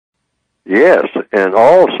Yes, and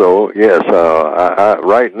also, yes,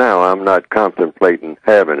 right now I'm not contemplating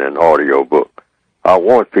having an audio book. I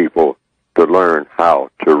want people to learn how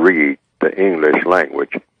to read the English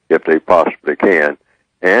language if they possibly can,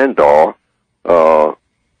 and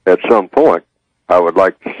at some point, I would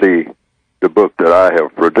like to see the book that I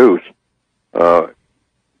have produced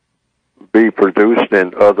be produced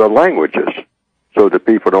in other languages so that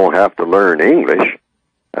people don't have to learn English.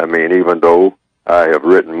 I mean, even though I have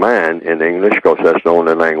written mine in English because that's the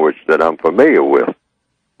only language that I'm familiar with.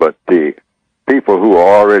 But the people who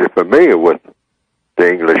are already familiar with the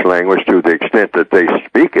English language to the extent that they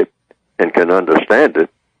speak it and can understand it,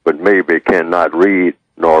 but maybe cannot read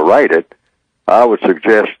nor write it, I would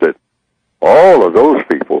suggest that all of those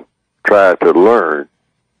people try to learn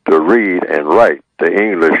to read and write the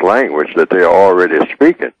English language that they are already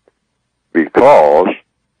speaking, because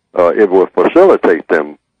it will facilitate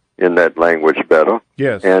them in that language better.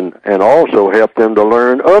 Yes. And also help them to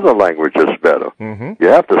learn other languages better. Mm-hmm. You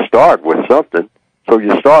have to start with something, so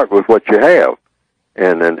you start with what you have.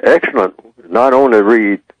 And an excellent, not only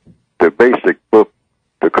read the basic book,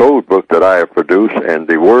 the code book that I have produced, and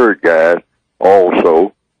the word guide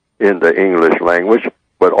also in the English language,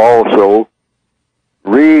 but also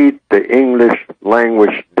read the English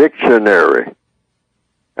language dictionary.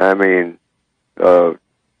 I mean,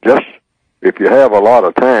 just if you have a lot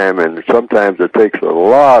of time, and sometimes it takes a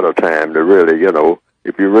lot of time to really,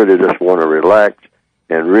 if you really just want to relax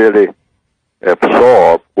and really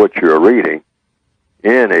absorb what you're reading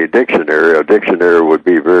in a dictionary would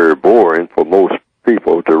be very boring for most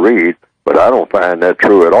people to read, but I don't find that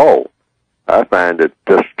true at all. I find that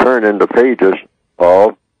just turning the pages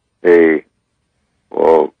of a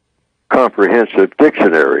comprehensive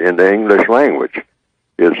dictionary in the English language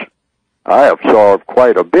I absorb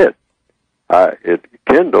quite a bit. It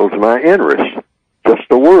kindles my interest, just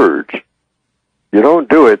the words. You don't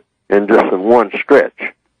do it in just in one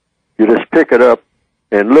stretch. You just pick it up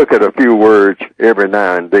and look at a few words every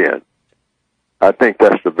now and then. I think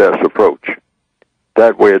that's the best approach.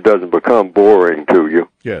 That way it doesn't become boring to you.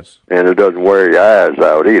 Yes. And it doesn't wear your eyes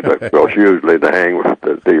out either, because usually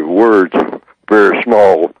the words are very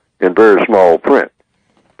small, in very small print.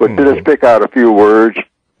 But you just pick out a few words,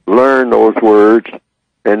 learn those words,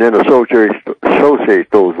 and then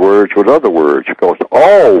associate those words with other words, because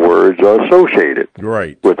all words are associated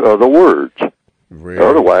with other words.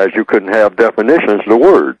 Otherwise, you couldn't have definitions to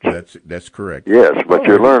words. That's correct. Yes, but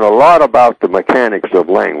you learn a lot about the mechanics of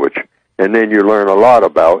language, and then you learn a lot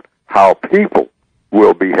about how people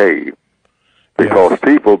will behave, because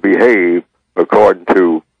people behave according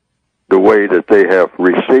to the way that they have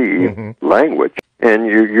received language. And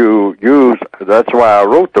you use, that's why I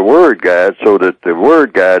wrote the word guide, so that the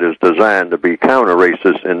word guide is designed to be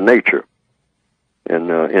counter-racist in nature.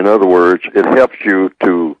 And in other words, it helps you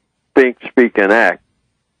to think, speak, and act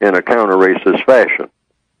in a counter-racist fashion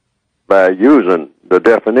by using the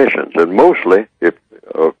definitions. And mostly, if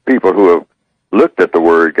people who have looked at the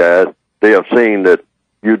word guide, they have seen that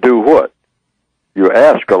you do what? You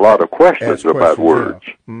ask a lot of questions about words.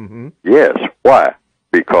 Yeah. Mm-hmm. Yes. Why?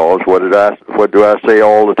 Because what do I say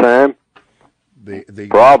all the time? The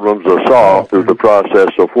problems are solved through the process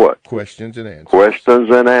of what? Questions and answers. Questions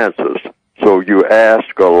and answers. So you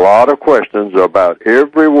ask a lot of questions about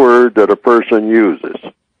every word that a person uses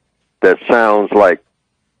that sounds like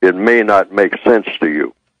it may not make sense to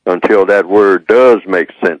you until that word does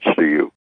make sense to you.